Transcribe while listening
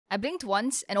I blinked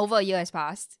once and over a year has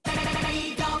passed.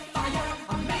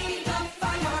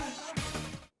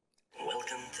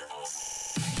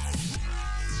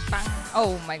 Bang.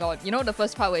 Oh my god. You know the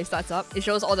first part where it starts up? It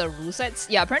shows all the rule sets.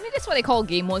 Yeah, apparently that's what they call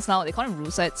game modes now. They call them rule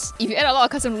sets. If you add a lot of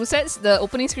custom rule sets, the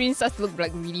opening screen starts to look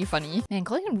like really funny. Man,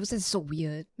 calling them rule sets is so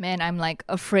weird. Man, I'm like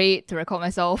afraid to record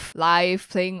myself live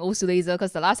playing Osu Laser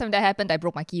because the last time that happened, I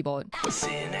broke my keyboard.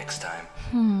 See you next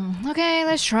time. Okay,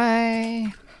 let's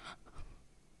try.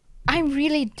 I'm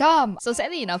really dumb! So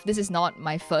sadly enough, this is not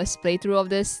my first playthrough of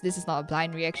this. This is not a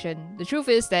blind reaction. The truth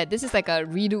is that this is like a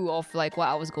redo of like what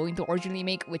I was going to originally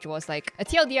make, which was like a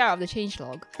TLDR of the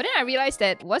changelog. But then I realized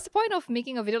that what's the point of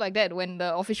making a video like that when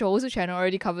the official Osu channel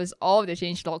already covers all of the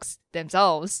changelogs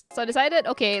themselves? So I decided,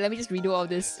 okay, let me just redo all of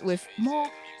this with more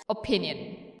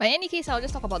opinion. But in any case, I'll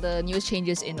just talk about the newest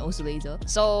changes in Osu Laser.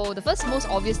 So the first most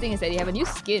obvious thing is that they have a new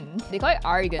skin. They call it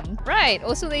Argon. Right,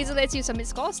 Osu Laser lets you submit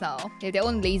scores now. They have their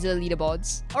own laser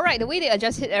leaderboards. Alright, the way they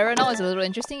adjust hit error now is a little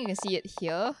interesting. You can see it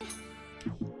here.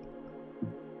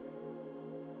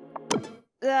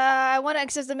 I want to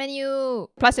access the menu.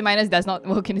 Plus and minus does not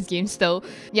work in this game still.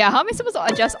 Yeah, how am I supposed to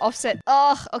adjust offset?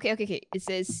 Okay. It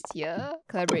says here,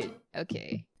 collaborate.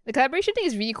 Okay. The collaboration thing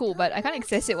is really cool, but I can't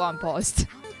access it while I'm paused.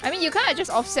 I mean, you can't adjust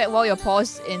offset while you're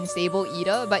paused in stable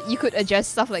either, but you could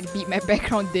adjust stuff like beatmap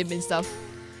background dim and stuff,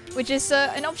 which is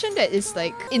an option that is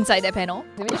like inside that panel.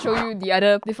 Let me show you the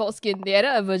other default skin. They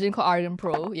added a version called Argon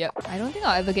Pro. Yep. I don't think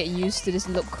I'll ever get used to this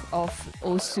look of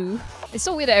Osu. It's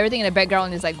so weird that everything in the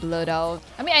background is like blurred out.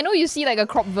 I mean, I know you see like a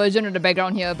cropped version of the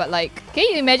background here, but like, can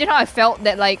you imagine how I felt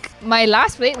that like my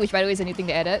last plate, which by the way is a new thing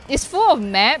they added, is full of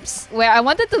maps where I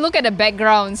wanted to look at the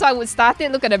background. So I would start it,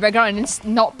 look at the background, and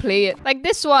then not play it. Like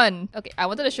this one. Okay, I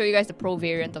wanted to show you guys the pro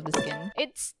variant of the skin.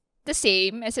 It's the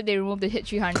same, except they removed the hit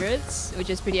 300s, which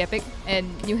is pretty epic,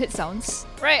 and new hit sounds.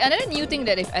 Right, another new thing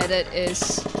that they've added is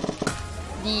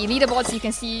the leaderboards you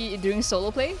can see during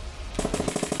solo play.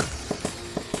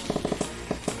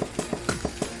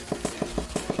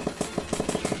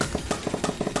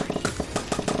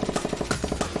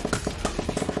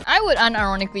 I would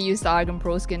unironically use the Argon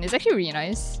Pro skin. It's actually really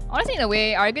nice. Honestly, in a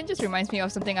way, Argon just reminds me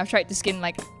of something I've tried to skin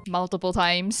like multiple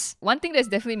times. One thing that's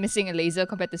definitely missing in Laser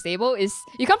compared to Stable is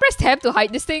you can't press tab to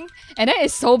hide this thing, and that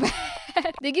is so bad.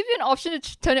 They give you an option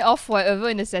to turn it off forever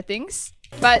in the settings,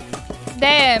 but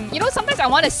damn, you know, sometimes I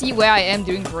want to see where I am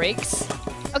during breaks.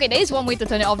 Okay, there is one way to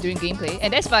turn it off during gameplay,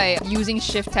 and that's by using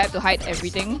Shift Tab to hide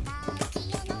everything.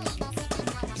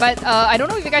 But I don't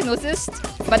know if you guys noticed,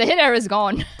 but the hit error is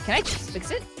gone. Can I just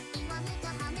fix it?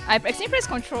 I accidentally pressed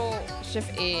Control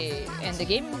Shift A and the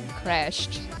game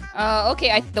crashed.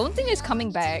 Okay, I don't think it's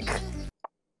coming back.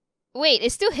 Wait,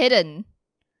 it's still hidden.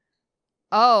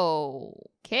 Oh,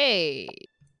 okay.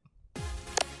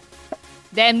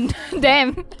 Damn.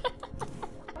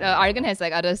 Argon has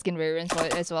like other skin variants for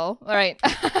it as well. Alright.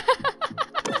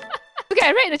 Okay,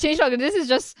 I read the changelog. This is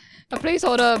just a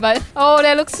placeholder, but oh,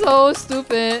 that looks so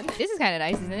stupid. This is kind of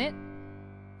nice, isn't it?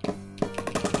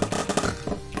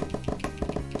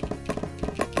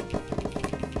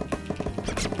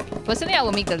 Personally, I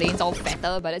will make the lanes all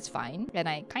fatter, but it's fine. And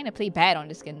I kind of play bad on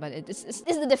this skin, but it's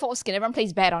the default skin. Everyone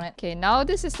plays bad on it. Okay, now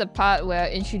this is the part where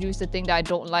I introduce the thing that I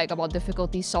don't like about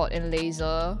difficulty sort in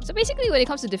Laser. So basically, when it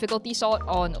comes to difficulty sort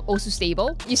on Osu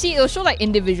Stable, you see it'll show like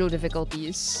individual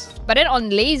difficulties. But then on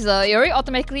Laser, it already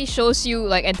automatically shows you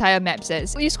like entire map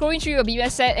sets. So you're scrolling through your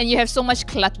BMS set and you have so much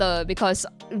clutter because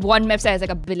one map set has like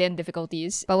a billion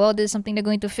difficulties. But well, this is something they're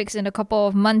going to fix in a couple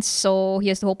of months, so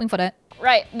here's to hoping for that.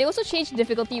 Right, they also changed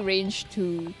difficulty range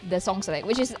to the song select,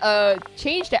 which is a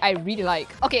change that I really like.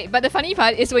 Okay, but the funny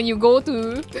part is when you go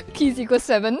to keys equals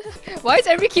 7, why is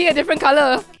every key a different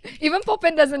color? Even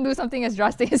Poppen doesn't do something as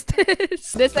drastic as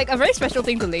this. There's like a very special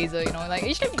thing to Laser, you know? Like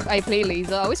each time I play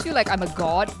Laser, I always feel like I'm a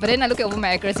god, but then I look over my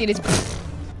accuracy and it's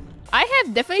I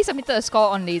have definitely submitted a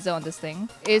score on Laser on this thing.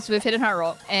 It's with Hidden Heart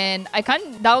Rock, and I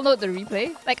can't download the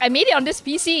replay. Like, I made it on this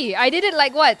PC. I did it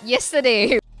like, what,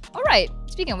 yesterday? Alright,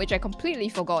 speaking of which, I completely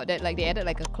forgot that like they added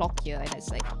like a clock here, and it's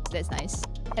like, that's nice.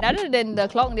 And other than the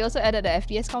clock, they also added the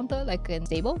FPS counter, like in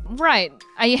Stable. Right,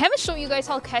 I haven't shown you guys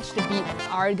how Catch the Beat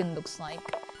Argon looks like.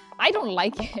 I don't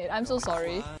like it, I'm so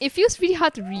sorry. It feels really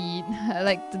hard to read,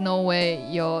 like to know where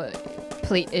your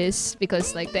plate is,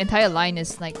 because like the entire line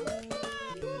is like...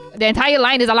 The entire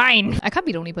line is a line! I can't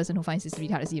be the only person who finds this really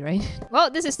hard to see, right?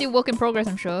 Well, this is still work in progress,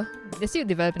 I'm sure. They're still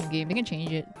developing the game, they can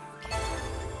change it.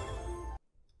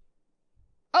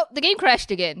 Oh, the game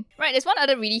crashed again. Right, there's one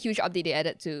other really huge update they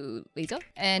added to lazer,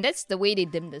 and that's the way they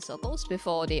dim the circles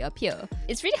before they appear.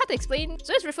 It's really hard to explain,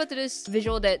 so let's refer to this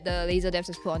visual that the lazer devs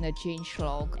has put on the change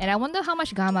log. And I wonder how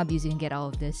much gamma abuse you can get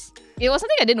out of this. It was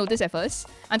something I didn't notice at first,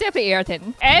 until I played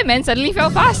AR10. Airman suddenly fell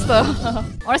faster!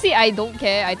 Honestly, I don't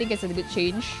care, I think it's a good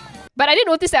change. But I did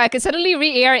notice that I could suddenly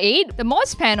read AR8. The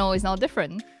mods panel is now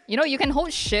different. You know, you can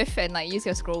hold shift and like use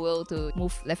your scroll wheel to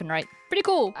move left and right. Pretty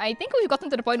cool. I think we've gotten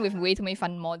to the point with way too many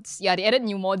fun mods. Yeah, they added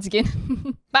new mods again.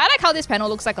 But I like how this panel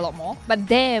looks like a lot more. But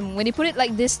damn, when they put it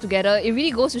like this together, it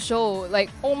really goes to show like,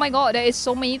 oh my god, there is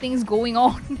so many things going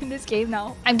on in this game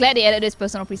now. I'm glad they added this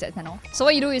personal preset panel. So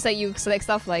what you do is like you select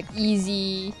stuff like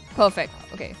easy, perfect.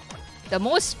 Okay. The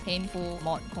most painful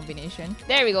mod combination.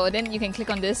 There we go. Then you can click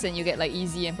on this and you get like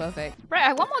easy and perfect. Right, I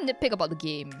have one more nitpick about the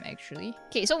game actually.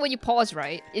 Okay, so when you pause,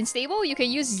 right? In stable, you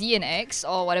can use Z and X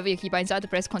or whatever your keybind inside to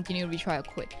press continue, retry, or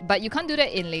quit. But you can't do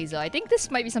that in lazer. I think this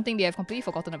might be something they have completely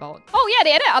forgotten about. Oh yeah,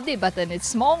 they added an update button. It's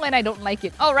small and I don't like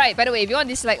it. Oh right, by the way, if you want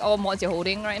to dislike all mods you're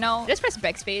holding right now, just press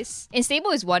backspace. In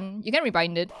stable is 1. You can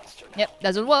rebind it. Yep,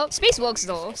 doesn't work. Space works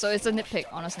though, so it's a nitpick,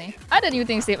 honestly. Other new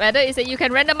things they've added is that you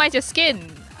can randomize your skin.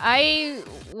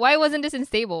 Why wasn't this in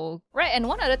stable? Right, and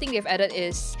one other thing they've added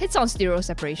is hit sound stereo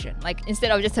separation. Like, instead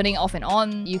of just turning it off and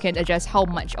on, you can adjust how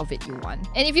much of it you want.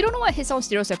 And if you don't know what hit sound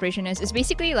stereo separation is, it's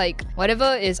basically like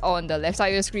whatever is on the left side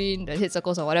of your screen, the hit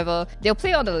circles or whatever, they'll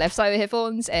play on the left side of your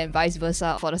headphones and vice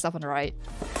versa for the stuff on the right.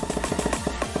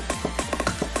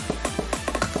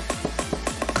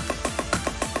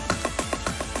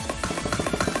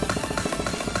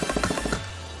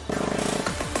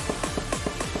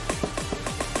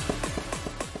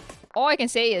 All I can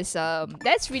say is,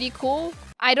 that's really cool.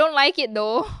 I don't like it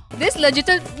though. This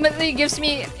legitimately gives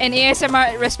me an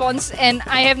ASMR response and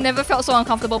I have never felt so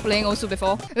uncomfortable playing Osu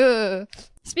before.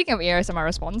 Speaking of ASMR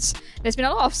response, there's been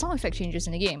a lot of sound effect changes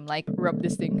in the game, like rub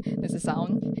this thing, there's a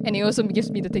sound, and it also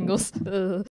gives me the tingles.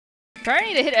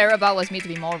 Apparently the hit error bar was made to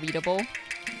be more readable,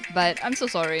 but I'm so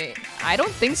sorry, I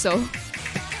don't think so.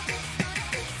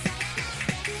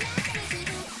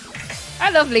 I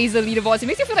love lazer leaderboards. It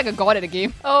makes you feel like a god at a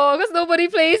game. Oh, because nobody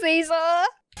plays lazer.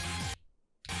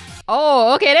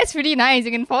 Oh, okay, that's pretty nice.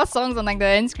 You can pause songs on like the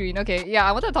end screen. Okay, yeah,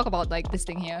 I wanted to talk about like this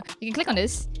thing here. You can click on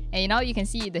this, and now you can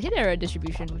see the hit error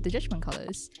distribution with the judgment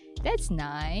colors. That's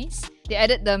nice. They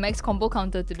added the max combo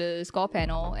counter to the score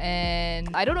panel, and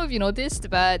I don't know if you noticed,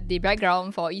 but the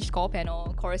background for each score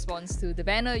panel corresponds to the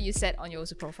banner you set on your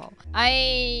Osu profile.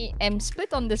 I am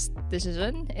split on this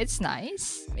decision. It's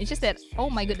nice. It's just that, oh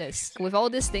my goodness, with all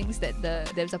these things that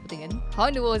the devs are putting in, how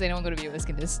in the world is anyone going to be able to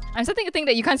skin this? I'm starting to think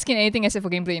that you can't skin anything except for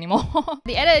gameplay anymore.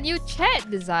 They added a new chat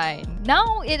design.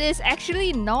 Now it is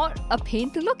actually not a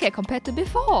pain to look at compared to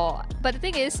before. But the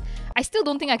thing is, I still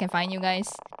don't think I can find you guys.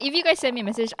 If you guys send me a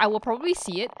message, I will probably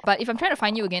see it, but if I'm trying to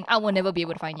find you again, I will never be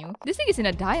able to find you. This thing is in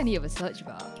a dire need of a search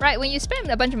bar. Right, when you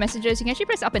spam a bunch of messages, you can actually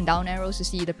press up and down arrows to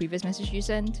see the previous message you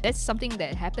sent. That's something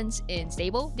that happens in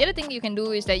stable. The other thing you can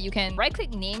do is that you can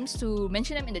right-click names to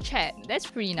mention them in the chat. That's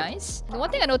pretty nice. The one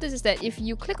thing I noticed is that if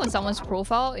you click on someone's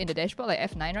profile in the dashboard, like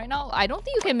F9 right now, I don't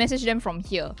think you can message them from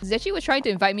here. Zechi was trying to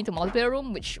invite me to multiplayer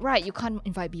room, which, right, you can't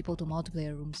invite people to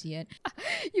multiplayer rooms yet.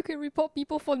 You can report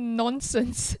people for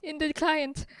nonsense in the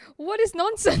client. What is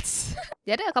nonsense?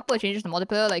 They added a couple of changes to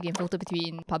multiplayer, like you can filter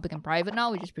between public and private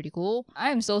now, which is pretty cool. I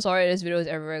am so sorry this video is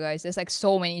everywhere, guys. There's like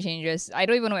so many changes. I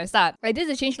don't even know where to start. Like, this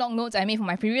is the changelog notes I made for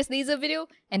my previous lazer video,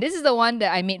 and this is the one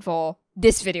that I made for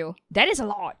this video. That is a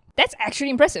lot. That's actually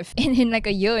impressive. In like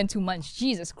a year and 2 months.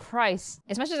 Jesus Christ.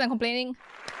 As much as I'm complaining,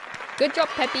 good job,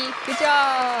 Peppy. Good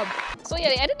job. So yeah,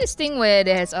 they added this thing where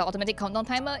there's an automatic countdown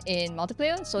timer in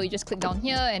multiplayer. So you just click down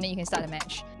here and then you can start a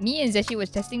match. Me and Zechi was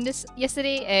testing this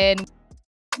yesterday and...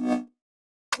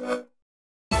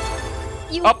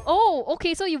 Oh,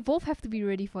 okay, so you both have to be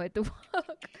ready for it to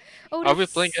work. Oh, are we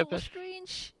playing so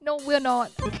strange. No, we're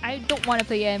not. I don't want to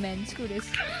play Airman. Screw this.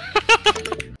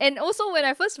 And also, when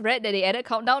I first read that they added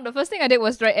countdown, the first thing I did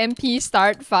was write MP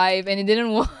start 5 and it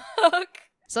didn't work.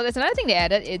 So there's another thing they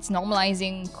added, it's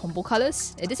normalizing combo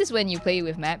colors. This is when you play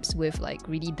with maps with like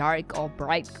really dark or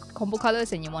bright combo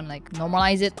colors and you want to like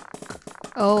normalize it.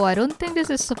 Oh, I don't think this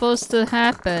is supposed to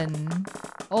happen.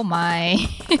 Oh my.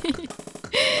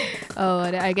 Oh,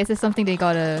 I guess it's something they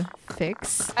gotta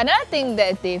fix. Another thing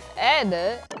that they've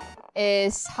added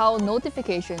is how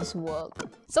notifications work.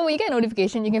 So when you get a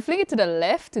notification, you can fling it to the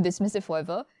left to dismiss it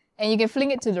forever, and you can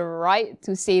fling it to the right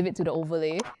to save it to the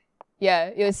overlay.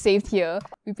 Yeah, it was saved here.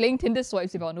 We're playing Tinder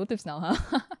swipes with our notifs now,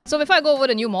 huh? So before I go over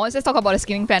the new mods, let's talk about the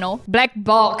skinning panel. Black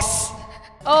box.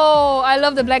 Oh, I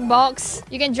love the black box.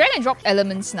 You can drag and drop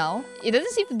elements now. it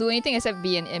doesn't seem to do anything except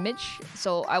be an image.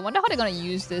 So I wonder how they're gonna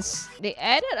use this. They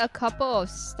added a couple of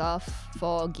stuff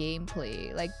for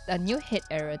gameplay, like a new hit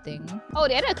error thing. Oh,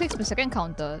 they added a clicks per second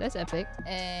counter. That's epic.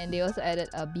 And they also added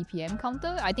a BPM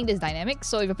counter. I think this is dynamic.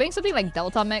 So if you're playing something like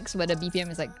Delta Max where the BPM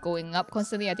is like going up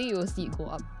constantly, I think you will see it go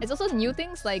up. There's also new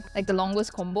things like the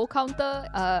longest combo counter.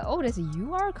 Oh, there's a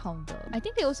UR counter. I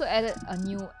think they also added a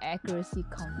new accuracy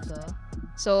counter.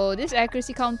 So this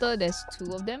accuracy counter, there's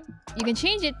 2 of them. You can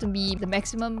change it to be the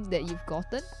maximum that you've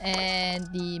gotten and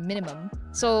the minimum.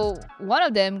 So one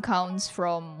of them counts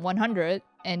from 100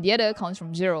 and the other counts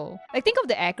from 0. Like, think of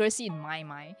the accuracy in my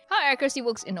mind. How accuracy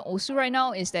works in Osu right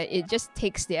now is that it just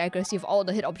takes the accuracy of all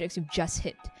the hit objects you've just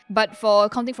hit. But for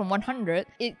counting from 100,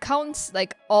 it counts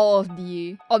like all of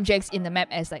the objects in the map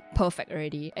as like perfect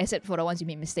already, except for the ones you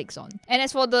made mistakes on. And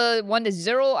as for the one that's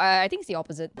 0, I think it's the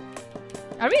opposite.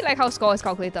 I really like how score is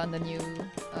calculated on the new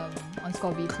on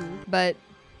score v2, but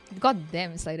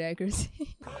goddamn slider accuracy.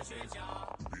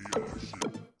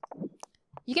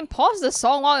 You can pause the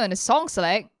song while you're on the song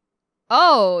select.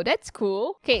 Oh, that's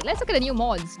cool. Okay, let's look at the new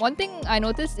mods. One thing I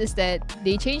noticed is that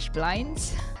they changed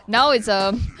blinds. Now it's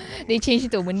they changed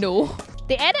it to a window.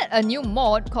 They added a new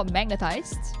mod called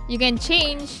Magnetized. You can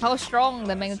change how strong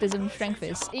the magnetism strength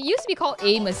is. It used to be called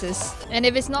Aim Assist, and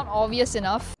if it's not obvious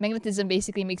enough, magnetism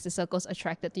basically makes the circles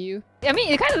attracted to you. I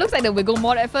mean, it kind of looks like the wiggle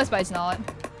mod at first, but it's not.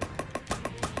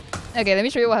 Okay, let me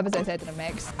show you what happens when I set it to the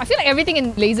max. I feel like everything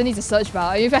in lazer needs a search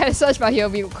bar. If I had a search bar here,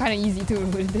 it would be kind of easy too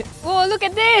with it. Whoa, look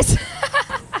at this!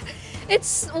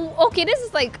 It's... okay, this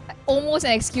is like almost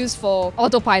an excuse for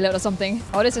autopilot or something.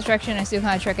 All this attraction, I still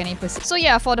can't track any person. So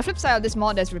yeah, for the flip side of this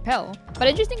mod, there's Repel. But the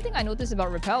interesting thing I noticed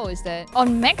about Repel is that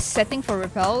on max setting for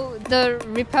Repel, the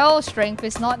Repel strength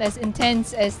is not as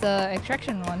intense as the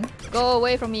Extraction one. Go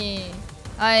away from me.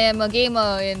 I am a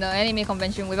gamer in the anime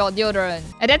convention without deodorant.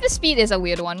 Adaptive speed is a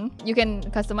weird one. You can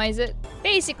customize it.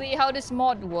 Basically, how this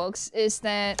mod works is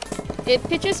that it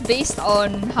pitches based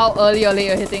on how early or late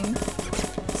you're hitting.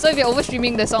 So if you're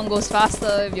overstreaming, the song goes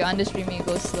faster. If you're understreaming, it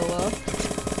goes slower.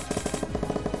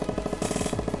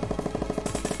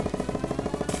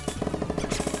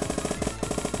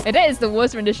 And that is the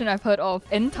worst rendition I've heard of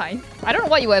in time. I don't know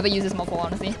what you will ever use this mod for,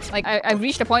 honestly. Like, I've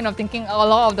reached a point of thinking a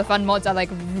lot of the fun mods are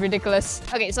like ridiculous.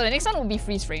 Okay, so the next one will be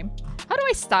freeze frame. How do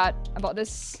I start about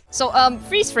this? So,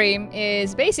 freeze frame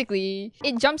is basically,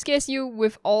 it jump scares you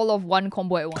with all of one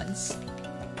combo at once.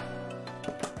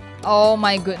 Oh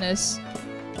my goodness.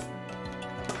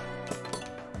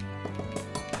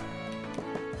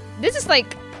 This is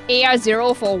like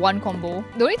AR0 for one combo.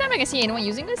 The only time I can see anyone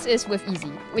using this is with Easy,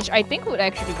 which I think would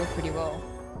actually work pretty well.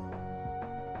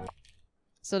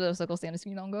 So the circles stay on the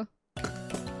screen longer.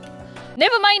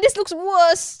 Never mind, this looks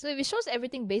worse! So if it shows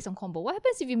everything based on combo, what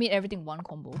happens if you made everything one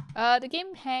combo? The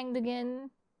game hanged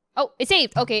again. Oh, it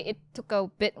saved! Okay, it took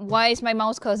a bit. Why is my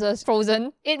mouse cursor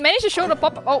frozen? It managed to show the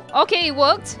pop- oh, okay, it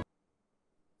worked.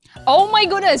 Oh my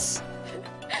goodness!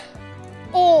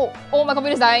 Oh, my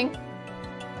computer's dying.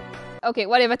 Okay,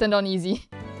 what if I turned on easy?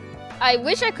 I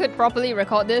wish I could properly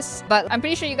record this, but I'm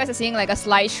pretty sure you guys are seeing like a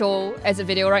slideshow as a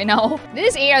video right now.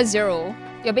 This is AR0.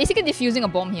 You're basically defusing a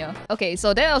bomb here. Okay,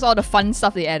 so that was all the fun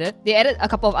stuff they added. They added a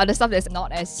couple of other stuff that's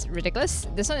not as ridiculous.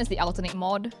 This one is the alternate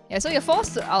mod. Yeah, so you're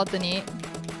forced to alternate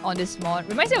on this mod.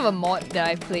 Reminds me of a mod that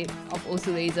I played of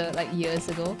Osu Lazer like years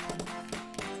ago.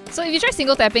 So if you try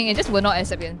single tapping, it just will not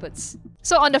accept your inputs.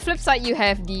 So on the flip side, you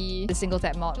have the single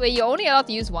tap mod, where you're only allowed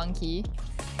to use one key.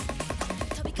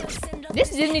 This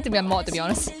didn't need to be a mod, to be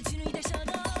honest.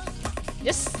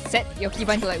 Just set your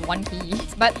keybind to like one key.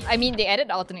 But I mean, they added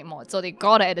the alternate mod, so they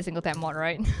gotta add a single tap mod,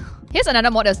 right? Here's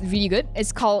another mod that's really good.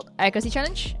 It's called Accuracy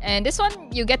Challenge. And this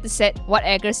one, you get to set what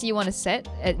accuracy you want to set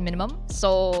at minimum.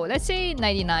 So let's say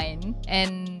 99.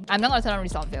 And I'm not gonna turn on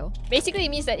restart fail. Basically, it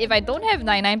means that if I don't have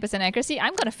 99% accuracy,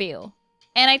 I'm gonna fail.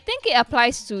 And I think it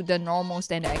applies to the normal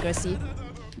standard accuracy.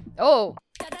 Oh.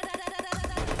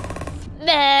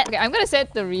 Nah. Okay, I'm gonna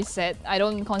set the reset. I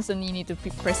don't constantly need to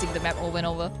keep pressing the map over and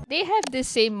over. They have this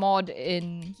same mod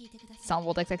in Sound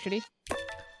Vortex actually.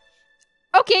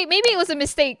 Okay, maybe it was a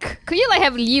mistake. Could you like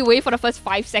have leeway for the first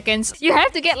 5 seconds? You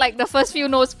have to get like the first few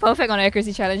notes perfect on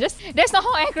accuracy challenge. That's not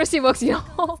how accuracy works, you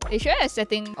know? They should have a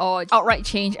setting or outright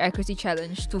change accuracy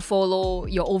challenge to follow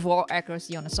your overall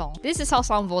accuracy on a song. This is how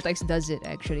Sound Vortex does it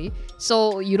actually.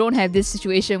 So you don't have this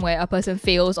situation where a person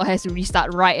fails or has to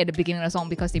restart right at the beginning of the song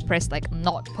because they pressed like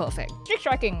not perfect. Trick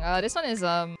tracking. This one is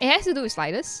it has to do with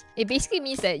sliders. It basically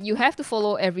means that you have to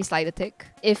follow every slider tick.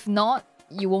 If not,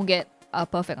 you won't get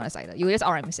perfect on a slider. You will just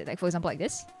outright miss it. Like for example like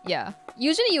this. Yeah.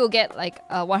 Usually you will get like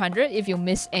 100 if you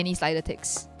miss any slider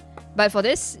ticks. But for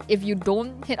this, if you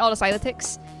don't hit all the cyber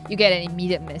ticks, you get an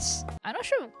immediate miss. I'm not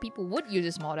sure people would use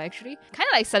this mod actually. Kind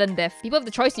of like sudden death. People have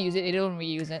the choice to use it, they don't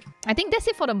really use it. I think that's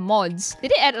it for the mods. They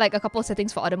did add like a couple of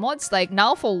settings for other mods. Like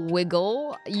now for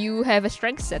wiggle, you have a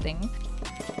strength setting.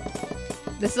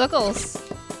 The circles,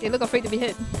 they look afraid to be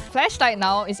hit. Flashlight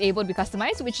now is able to be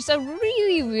customized, which is a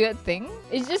really weird thing.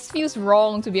 It just feels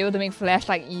wrong to be able to make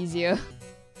flashlight easier.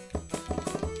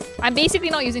 I'm basically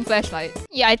not using flashlight.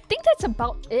 Yeah, I think that's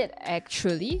about it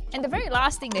actually. And the very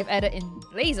last thing they've added in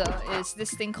lazer is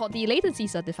this thing called the latency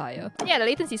certifier. Yeah, the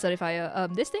latency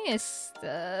certifier. This thing is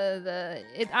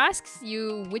it asks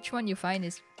you which one you find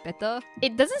is better.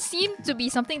 It doesn't seem to be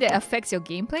something that affects your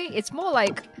gameplay. It's more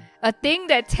like a thing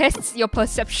that tests your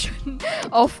perception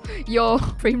of your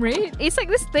frame rate. It's like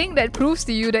this thing that proves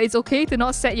to you that it's okay to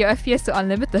not set your FPS to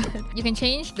unlimited. You can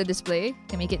change the display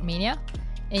to make it mania.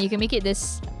 And you can make it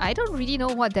this... I don't really know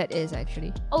what that is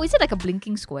actually. Oh, is it like a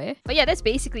blinking square? But yeah, that's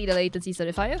basically the latency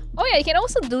certifier. Oh yeah, you can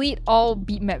also delete all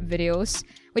beatmap videos,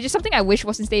 which is something I wish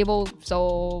wasn't stable.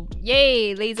 So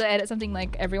yay, lazer added something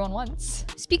like everyone wants.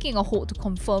 Speaking of hold to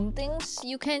confirm things,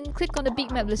 you can click on the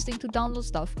beatmap listing to download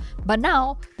stuff. But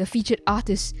now, the featured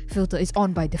artist filter is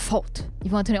on by default. If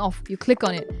you want to turn it off, you click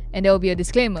on it and there will be a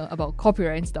disclaimer about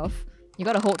copyright and stuff. You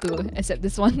gotta hold to accept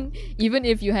this one, even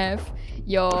if you have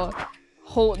your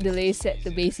hold delay set to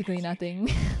basically nothing.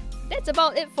 That's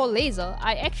about it for lazer.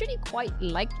 I actually quite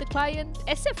like the client,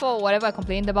 except for whatever I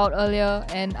complained about earlier,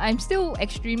 and I'm still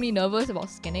extremely nervous about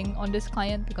skinning on this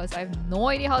client because I have no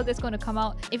idea how that's going to come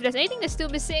out. If there's anything that's still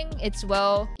missing, it's,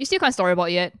 well, you still can't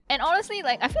storyboard yet. And honestly,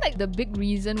 like, I feel like the big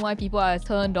reason why people are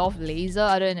turned off lazer,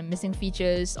 other than the missing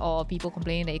features or people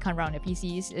complaining that you can't run on their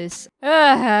PCs, is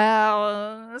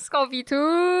Scorpy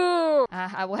 2!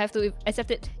 I will have to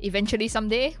accept it eventually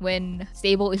someday when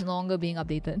stable is no longer being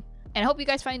updated. And I hope you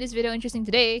guys find this video interesting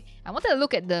today. I wanted to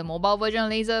look at the mobile version of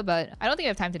lazer, but I don't think I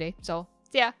have time today, so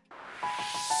see ya!